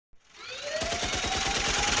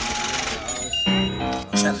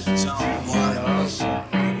She be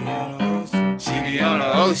on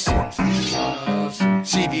the ocean.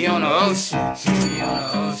 She be on the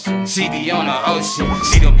ocean. She be on the ocean.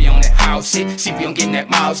 She don't be on that house shit. She be on getting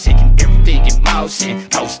that mouth shit. Keep everything in motion.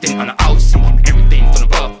 Coastin on the ocean. Keep everything from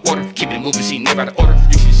above water. Keeping it moving. She never out of order.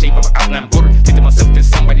 You should shape of an outline border. Think to myself, there's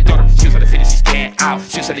somebody's daughter. She was how to fit it. She stand out.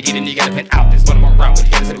 She was how to get in. You gotta pen out. There's one of them around. But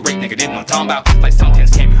you gotta say the great nigga. Didn't know what I'm talking about. Like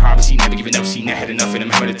sometimes can't be hard, but she never giving up. She never had enough in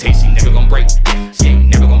them. How to taste. She never gonna break. Yeah, she ain't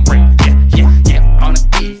never gonna break. Yeah. On the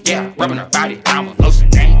E, yeah. Rubbing her body down with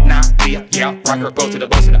lotion. Ain't not aliyah, yeah. Rock her boat to the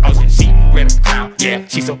boat to the ocean. She wear the crown, yeah.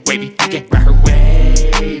 She's so wavy, you can ride her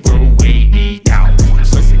wavy down. I'm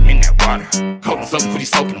surfing in that water, cold and floating, booty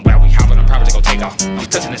soaking. While we hopping, I'm probably gonna take off. I'm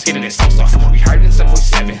touching the skin and it's so soft. We heard it in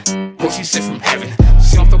 747. Oh, she sent from heaven.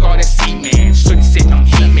 She don't fuck all that semen. Shorty said I'm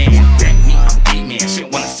he-man. That me, I'm D-man. She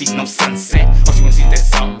don't wanna see no sunset. All she wanna see is that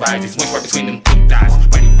sunrise. There's much right between them two thighs.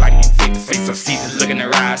 Body and face to face, so see the look in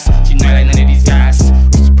her eyes. She know like none of these guys.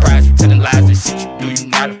 We surprised, we telling lies. That shit you do, you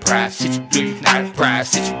not a prize. Shit you do, you not a prize.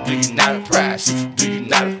 Shit you do, you not a prize. Shit you do, you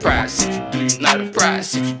not a prize. Shit you do, you not a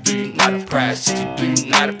prize. Shit you do, you not a prize. Shit you do, you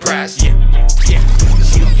not a prize. Yeah.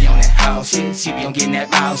 She don't be on that house shit. She be on getting that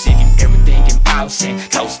mouth shit. Keep everything in motion.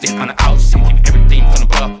 Coastin on the ocean. Keep everything from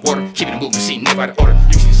above water. Keeping it moving. She never out of order.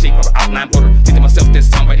 You see the shape of an outline border. Think to myself, there's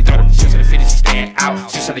somebody's daughter. She was how to fit it. She stand out.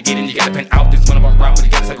 She was how to get in. You gotta pen out. There's one of them around, but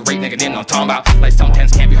you gotta say the great nigga. Didn't know what I'm talking about. Like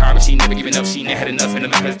sometimes can't be hard, but she never giving up. She never had enough in the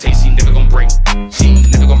hesitate. She never gonna break. She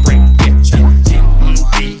never gonna break.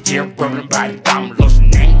 Yeah, rubbing her body down with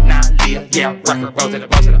lotion. Ain't not aliyah, yeah. Rock her boat to the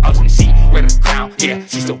ocean. She wear the crown, yeah.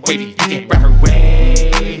 She's so wavy, you can ride her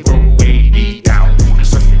wavy down. I'm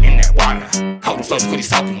surfing in that water, cold and floating, booty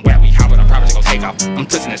soakin. While we hopping, I'm probably gonna take off. I'm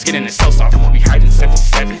touching the skin and it's so soft. We hiding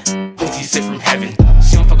 747. Oh, she sent from heaven.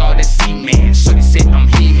 She don't fuck all that semen. Shorty said I'm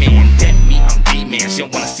he-man. That me, I'm D-man. She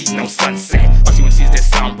don't wanna see no sunset. All she wanna see is that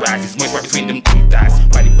sunrise. There's much right between them two thighs.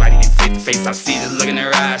 Body and face to face. I see the look in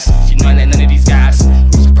her eyes. She know that none of these guys.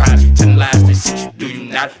 You telling lies, that shit you do,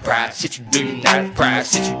 you not a prize. Shit you do, you not a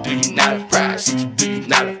prize. Shit you do, you not a prize. Shit you do, you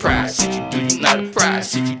not a prize. Shit you do, you not a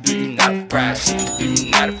prize. Shit you do, you not a prize. Shit you do, you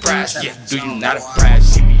not a prize. Yeah, do you not a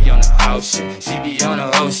prize? She be on the ocean. She be on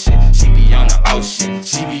the ocean. She be on the ocean.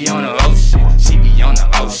 She be on the ocean. She be on the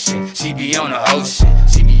ocean. She be on the ocean.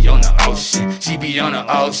 She be on the ocean. She be on the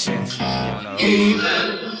ocean. She be on the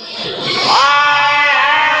ocean.